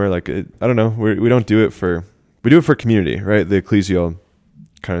next summer. Like, I don't know. We don't do it for. We do it for community, right? The ecclesial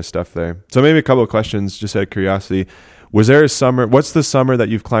kind of stuff there. So maybe a couple of questions, just out of curiosity. Was there a summer? What's the summer that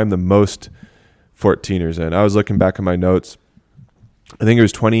you've climbed the most 14ers in? I was looking back at my notes. I think it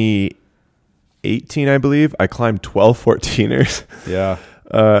was 2018, I believe. I climbed 12 14ers. Yeah.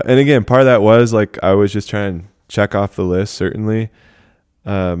 And again, part of that was like I was just trying to check off the list, certainly.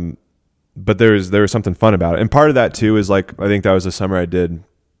 But there was something fun about it. And part of that too is like I think that was the summer I did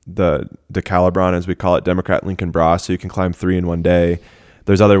the Calibron, as we call it, Democrat Lincoln Bra, so you can climb 3 in one day.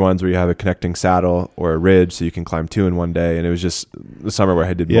 There's other ones where you have a connecting saddle or a ridge, so you can climb 2 in one day. And it was just the summer where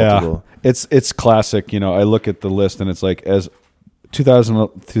I did multiple. It's classic. I look at the list and it's like as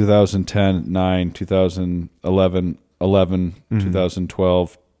 2010, 9, 2011, 11,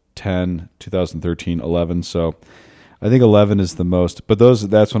 2012, 10, 2013, 11. So I think 11 is the most. But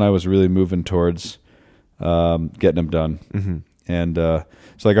that's when I was really moving towards getting them done. Mm-hmm. And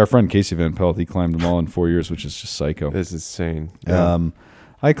it's like our friend Casey Van Pelt, he climbed them all in 4 years, which is just psycho. It's insane. Yeah.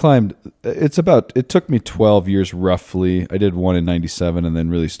 I climbed, it took me 12 years roughly. I did one in 97 and then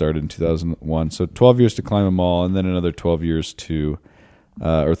really started in 2001. So 12 years to climb them all, and then another 12 years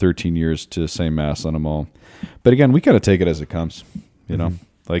or 13 years to say Mass on them all. But again, we kind of take it as it comes,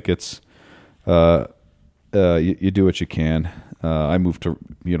 like it's, you do what you can. I moved to,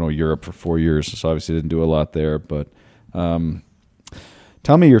 Europe for 4 years, so obviously didn't do a lot there, but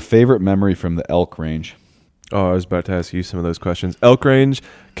tell me your favorite memory from the elk range. Oh, I was about to ask you some of those questions. Elk range,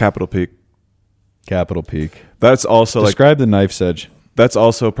 Capitol Peak. Capitol Peak. That's also describe the knife's edge. That's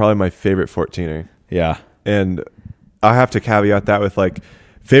also probably my favorite 14er. Yeah. And I have to caveat that with like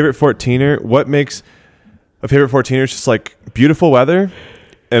favorite 14er. What makes a favorite 14er is just like beautiful weather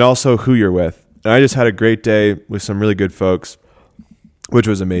and also who you're with. And I just had a great day with some really good folks. which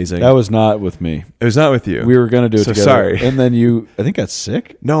was amazing. That was not with me. It was not with you. We were going to do it So together. sorry. And then you, I think, got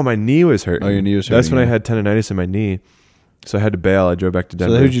sick. No, my knee was hurting. Oh, your knee was That's hurting, when I yeah. had tendonitis in my knee. So I had to bail. I drove back to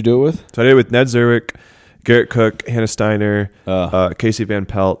Denver. So who'd you do it with? So I did it with Ned Zerwick, Garrett Cook, Hannah Steiner, Casey Van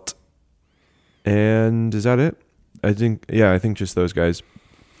Pelt, and is that it? I think just those guys.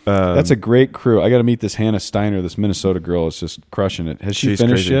 That's a great crew. I got to meet this Hannah Steiner, this Minnesota girl is just crushing it. Has she She's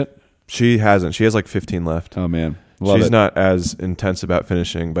finished crazy. yet? She hasn't. She has like 15 left. Oh, man. Love She's it. not as intense about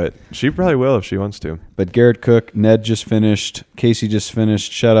finishing, but she probably will if she wants to. But Garrett Cook, Ned just finished, Casey just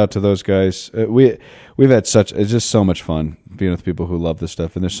finished. Shout out to those guys. We've had it's just so much fun being with people who love this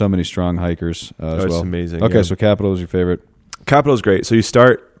stuff, and there's so many strong hikers as It's well. amazing. Okay, yeah. so Capitol is your favorite. Capital's great. So you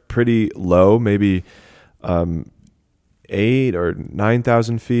start pretty low, maybe 8 or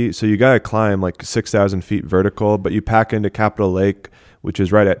 9,000 feet. So you got to climb like 6,000 feet vertical, but you pack into Capitol Lake, which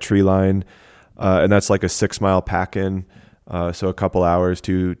is right at tree line. And that's like a 6-mile pack in. So a couple hours,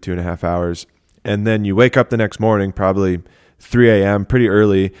 2.5 hours. And then you wake up the next morning, probably 3 a.m., pretty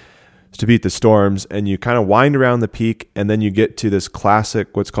early to beat the storms. And you kind of wind around the peak. And then you get to this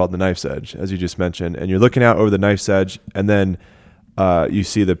classic, what's called the Knife's Edge, as you just mentioned. And you're looking out over the Knife's Edge. And then you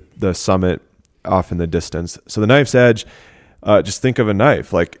see the summit off in the distance. So the Knife's Edge, just think of a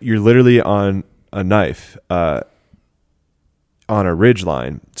knife. Like you're literally on a knife. On a ridge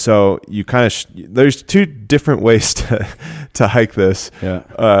line. So you kind of there's two different ways to hike this.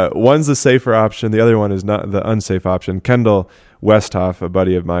 Yeah. One's the safer option. The other one is not the unsafe option. Kendall Westhoff, a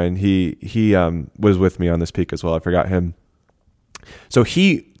buddy of mine, he was with me on this peak as well. I forgot him. So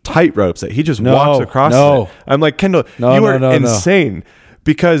he tight ropes it. He just walks across it. I'm like, Kendall, you are insane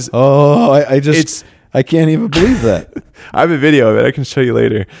because I can't even believe that. I have a video of it. I can show you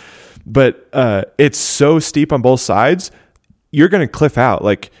later. But it's so steep on both sides. You're going to cliff out.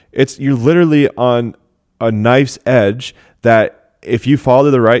 Like you're literally on a knife's edge that if you fall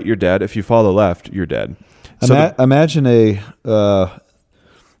to the right, you're dead. If you fall to the left, you're dead. So imagine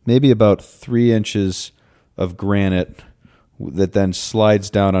maybe about 3 inches of granite that then slides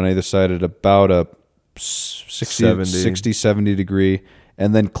down on either side at about a 60, 70 degree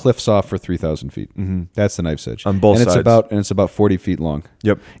and then cliffs off for 3,000 feet. Mm-hmm. That's the knife's edge. On both sides. It's about 40 feet long.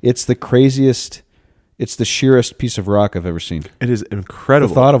 Yep. It's the craziest... It's the sheerest piece of rock I've ever seen. It is incredible.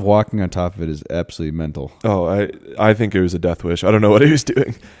 The thought of walking on top of it is absolutely mental. Oh, I think it was a death wish. I don't know what he was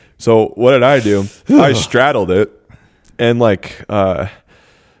doing. So what did I do? I straddled it and like, I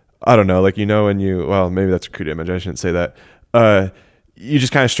don't know, like, when maybe that's a crude image. I shouldn't say that. You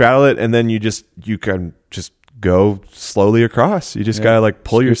just kind of straddle it and then you can just go slowly across. You just got to like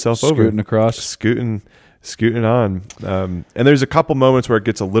pull yourself over. Scooting across. Scooting on. And there's a couple moments where it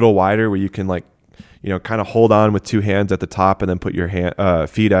gets a little wider where you can like, kind of hold on with 2 hands at the top and then put your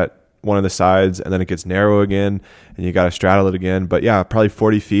feet at one of the sides and then it gets narrow again and you got to straddle it again. But yeah, probably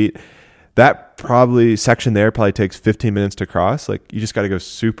 40 feet. That section there probably takes 15 minutes to cross. Like you just got to go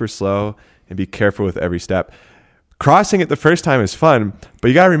super slow and be careful with every step. Crossing it the first time is fun, but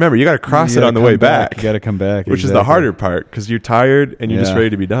you got to remember, you got to cross it on the way back. You got to come back. Which is the harder part because you're tired and you're just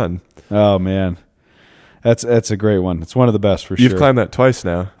ready to be done. Oh man. That's a great one. It's one of the best for sure. You've climbed that twice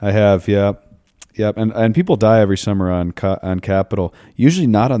now. I have. Yeah. Yep, and people die every summer on Capitol. Usually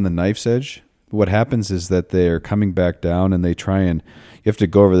not on the knife's edge. What happens is that they're coming back down, and they try and you have to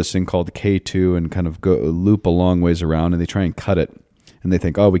go over this thing called K2 and kind of go loop a long ways around, and they try and cut it, and they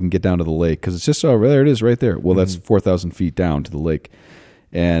think, we can get down to the lake because it's just there it is right there. Well, that's 4,000 feet down to the lake,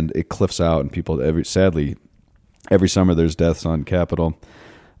 and it cliffs out, and people sadly every summer there's deaths on Capitol.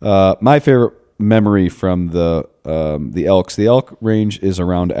 My favorite memory from the elks. The elk range is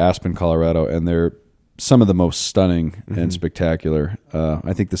around Aspen, Colorado, and they're some of the most stunning and spectacular.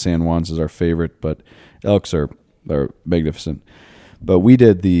 I think the San Juans is our favorite, but elks are magnificent. But we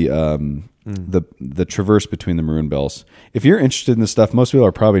did the traverse between the Maroon Bells. If you're interested in this stuff, most people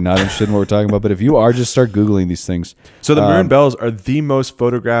are probably not interested in what we're talking about, but if you are, just start Googling these things. So the Maroon Bells are the most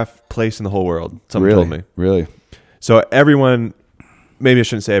photographed place in the whole world. Someone told me. Really? So everyone, maybe I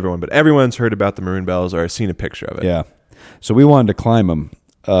shouldn't say everyone, but everyone's heard about the Maroon Bells or seen a picture of it. Yeah. So we wanted to climb them.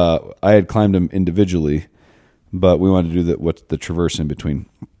 I had climbed them individually, but we wanted to do the traverse in between.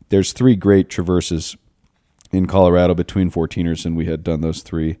 There's 3 great traverses in Colorado between 14ers, and we had done those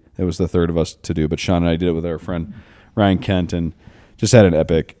 3. It was the third of us to do, but Sean and I did it with our friend Ryan Kent, and just had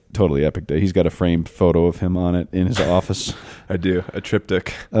an totally epic day. He's got a framed photo of him on it in his office. I do, a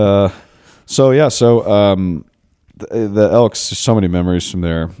triptych. The elks, just so many memories from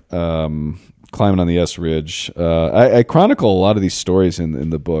there. Climbing on the S Ridge. I chronicle a lot of these stories in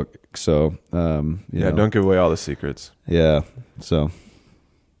the book. So don't give away all the secrets. Yeah. So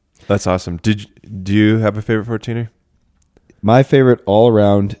that's awesome. Do you have a favorite 14er? My favorite all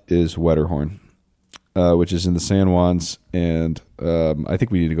around is Wetterhorn, which is in the San Juans, and I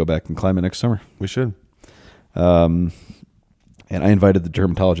think we need to go back and climb it next summer. We should. And I invited the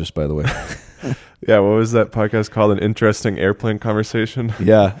dermatologist, by the way. Yeah, what was that podcast called? An Interesting Airplane Conversation?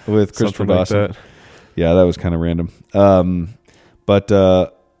 Yeah, with Christopher Dawson. Like that. Yeah, that was kind of random. But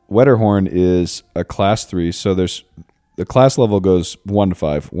Wetterhorn is a class 3, so there's the class level goes 1 to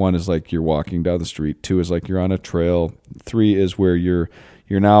 5. 1 is like you're walking down the street. 2 is like you're on a trail. 3 is where you're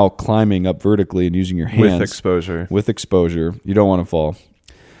now climbing up vertically and using your hands. With exposure. You don't want to fall.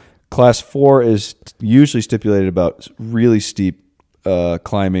 Class 4 is usually stipulated about really steep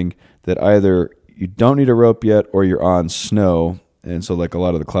climbing that either you don't need a rope yet or you're on snow. And so like a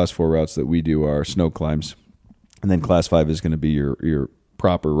lot of the class 4 routes that we do are snow climbs. And then class 5 is going to be your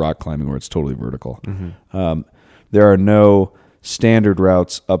proper rock climbing where it's totally vertical. Mm-hmm. There are no standard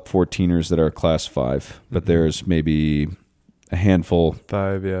routes up 14ers that are class 5, but there's maybe a handful.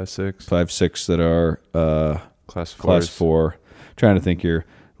 6. 5, 6 that are class 4. Class 4. Trying to think here.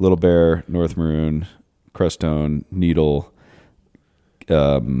 Little Bear, North Maroon, Crestone, Needle.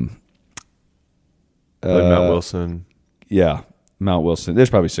 Mount Wilson. Yeah, Mount Wilson. There's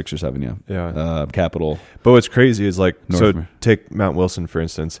probably 6 or 7, yeah. Yeah. Capital. But what's crazy is like, North take Mount Wilson, for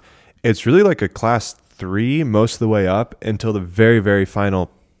instance. It's really like a class 3 most of the way up until the very, very final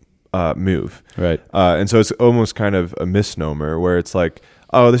move. Right. And so it's almost kind of a misnomer where it's like,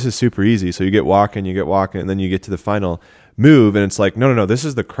 oh, this is super easy. So you get walking, and then you get to the final move, and it's like, no, this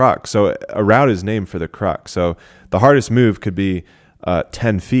is the crux. So a route is named for the crux. So the hardest move could be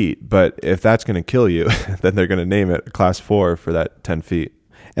 10 feet, but if that's going to kill you, then they're going to name it class 4 for that 10 feet.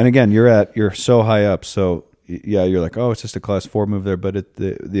 And again, you're so high up, so yeah, you're like, oh, it's just a class 4 move there, but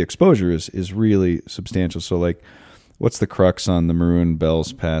the exposure is really substantial. So like, what's the crux on the Maroon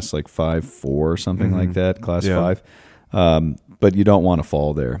Bells Pass? Like 5.4 or something like that, class 5. But you don't want to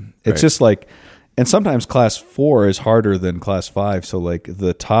fall there. It's just like, and sometimes class 4 is harder than class 5. So like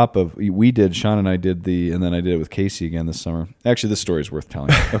the top of, Sean and I did and then I did it with Casey again this summer. Actually, this story is worth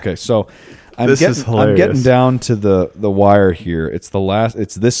telling. Okay. So I'm getting down to the wire here. It's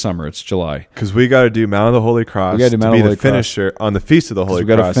this summer. It's July. Cause we got to do Mount of the Holy Cross to be the finisher on the Feast of the Holy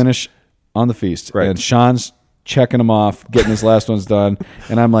Cross. We got to finish on the feast. Right. And Sean's checking them off, getting his last ones done.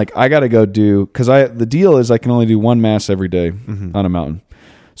 And I'm like, I got to go because the deal is I can only do one mass every day on a mountain.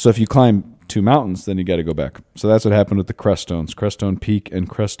 So if you climb 2 mountains, then you got to go back. So that's what happened with the Crestones, Crestone Peak and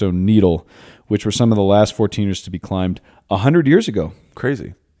Crestone Needle, which were some of the last 14ers to be climbed 100 years ago.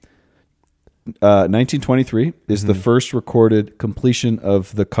 Crazy. 1923 is the first recorded completion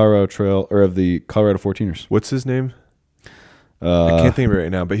of the Colorado Trail or of the Colorado 14ers. What's his name? I can't think of it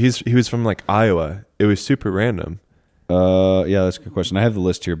right now, but he was from like Iowa. It was super random. Yeah, that's a good question. I have the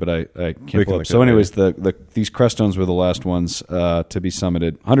list here, but I can't pull up. So anyways, these Crestones were the last ones to be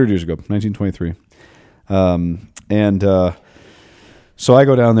summited 100 years ago, 1923. So I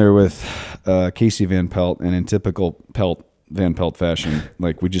go down there with Casey Van Pelt, and in typical Van Pelt fashion,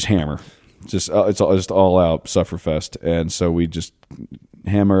 like we just hammer. It's all out sufferfest. And so we just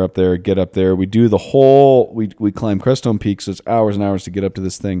hammer up there, get up there. We do the whole, we climb Crestone Peak, so it's hours and hours to get up to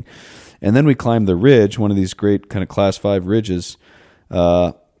this thing. And then we climb the ridge, one of these great kind of class 5 ridges,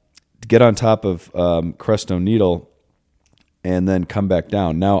 to get on top of Crestone Needle and then come back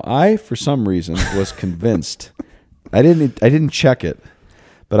down. Now, I, for some reason, was convinced. I didn't check it,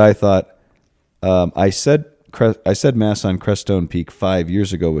 but I thought, I said Mass on Crestone Peak 5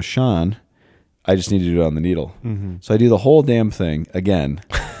 years ago with Sean. I just need to do it on the Needle. Mm-hmm. So I do the whole damn thing again.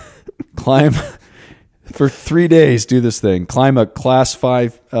 Climb for 3 days, do this thing. Climb a class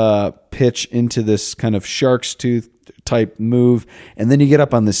 5 pitch into this kind of shark's tooth type move. And then you get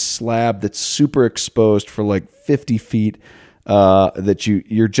up on this slab that's super exposed for like 50 feet that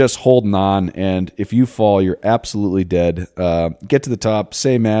you're just holding on. And if you fall, you're absolutely dead. Get to the top,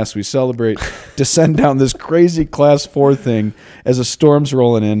 say Mass, we celebrate, descend down this crazy class 4 thing as a storm's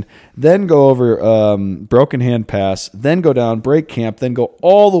rolling in, then go over Broken Hand Pass, then go down, break camp, then go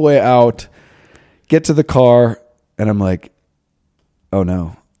all the way out, get to the car, and I'm like, oh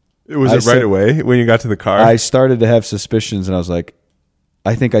no. Was it right away when you got to the car? I started to have suspicions, and I was like,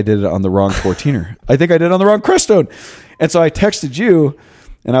 I think I did it on the wrong 14er. I think I did it on the wrong Crestone. And so I texted you,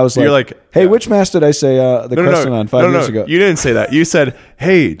 and I was like, hey, which mass did I say Crestone on 5 years ago? You didn't say that. You said,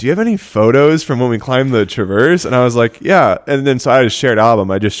 hey, do you have any photos from when we climbed the Traverse? And I was like, yeah. And then so I just shared album.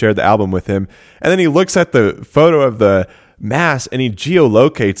 I just shared the album with him. And then he looks at the photo of the mass, and he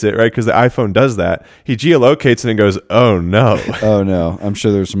geolocates it, right? Because the iPhone does that. He geolocates it and goes, oh, no. Oh, no. I'm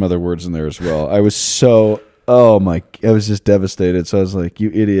sure there's some other words in there as well. I was I was just devastated. So I was like, you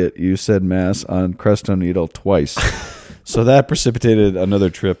idiot. You said Mass on Crestone Needle twice. So that precipitated another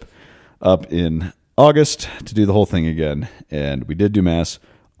trip up in August to do the whole thing again. And we did do Mass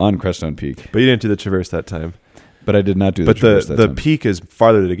on Crestone Peak. But you didn't do the Traverse that time. But I did not do the Traverse that time. time. The peak is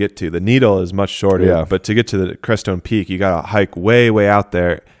farther to get to. The Needle is much shorter. Yeah. But to get to the Crestone Peak, you got to hike way, way out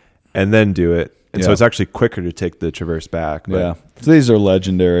there and then do it. And so it's actually quicker to take the Traverse back. But yeah. So these are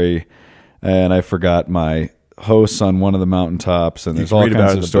legendary. And I forgot my hosts on one of the mountaintops. And there's all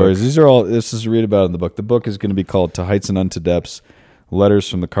kinds of stories. This is read about in the book. The book is going to be called To Heights and Unto Depths, Letters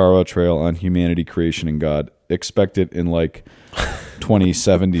from the Colorado Trail on Humanity, Creation, and God. Expect it in like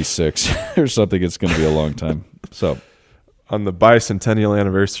 2076 or something. It's going to be a long time. So, on the bicentennial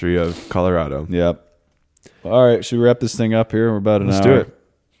anniversary of Colorado. Yep. All right. Should we wrap this thing up here? We're about an hour. Let's do it.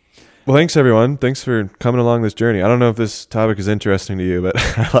 Well, thanks, everyone. Thanks for coming along this journey. I don't know if this topic is interesting to you, but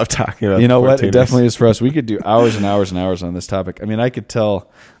I love talking about it. You know what? It definitely is for us. We could do hours and hours and hours on this topic. I mean, I could tell.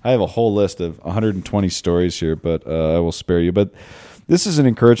 I have a whole list of 120 stories here, but I will spare you. But this is an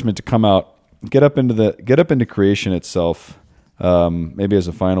encouragement to come out, get up into creation itself. Maybe as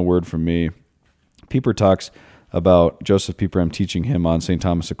a final word from me, Pieper talks about Joseph Pieper. I'm teaching him on St.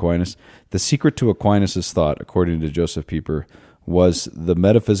 Thomas Aquinas. The secret to Aquinas' thought, according to Joseph Pieper, was the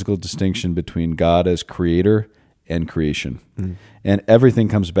metaphysical distinction between God as creator and creation. Mm. And everything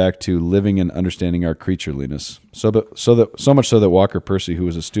comes back to living and understanding our creatureliness. So much so that Walker Percy, who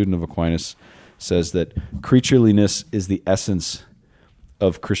was a student of Aquinas, says that creatureliness is the essence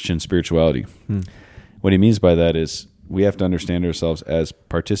of Christian spirituality. Mm. What he means by that is we have to understand ourselves as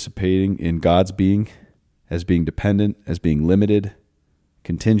participating in God's being, as being dependent, as being limited,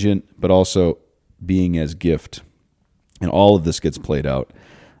 contingent, but also being as gift. And all of this gets played out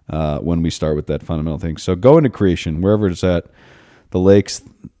when we start with that fundamental thing. So go into creation, wherever it's at, the lakes,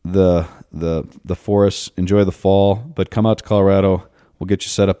 the forests, enjoy the fall, but come out to Colorado. We'll get you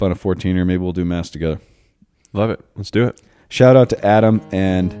set up on a 14er. Maybe we'll do Mass together. Love it. Let's do it. Shout out to Adam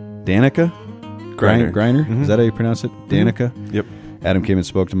and Danica. Griner. Mm-hmm. Is that how you pronounce it? Danica? Mm-hmm. Yep. Adam came and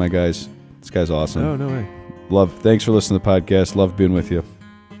spoke to my guys. This guy's awesome. Oh, no way. Thanks for listening to the podcast. Love being with you.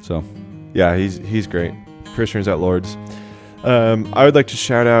 So, yeah, he's great. Parishioners at Lord's. I would like to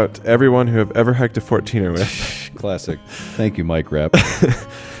shout out everyone who have ever hiked a 14er with. Classic. Thank you, Mike Rapp.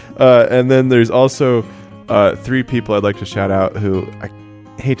 And then there's also 3 people I'd like to shout out who, I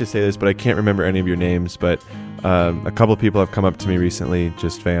hate to say this, but I can't remember any of your names, but a couple of people have come up to me recently,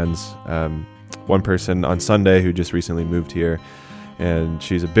 just fans. One person on Sunday who just recently moved here, and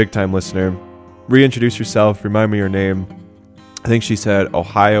she's a big-time listener. Reintroduce yourself. Remind me your name. I think she said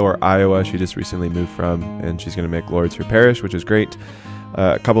Ohio or Iowa. She just recently moved from, and she's going to make Lord's her parish, which is great.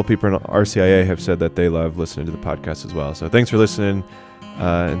 A couple of people in RCIA have said that they love listening to the podcast as well. So thanks for listening,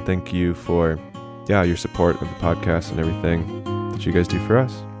 and thank you for your support of the podcast and everything that you guys do for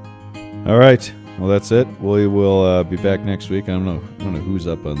us. All right. Well, that's it. We will be back next week. I don't know who's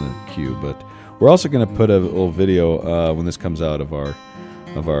up on the queue, but we're also going to put a little video when this comes out of our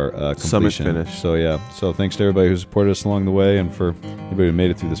completion. Summit finish. So so thanks to everybody who supported us along the way, and for everybody who made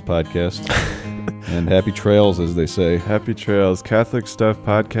it through this podcast. And happy trails, as they say. Happy trails.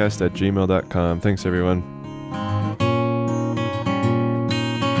 CatholicStuffPodcast@gmail.com. Thanks, everyone.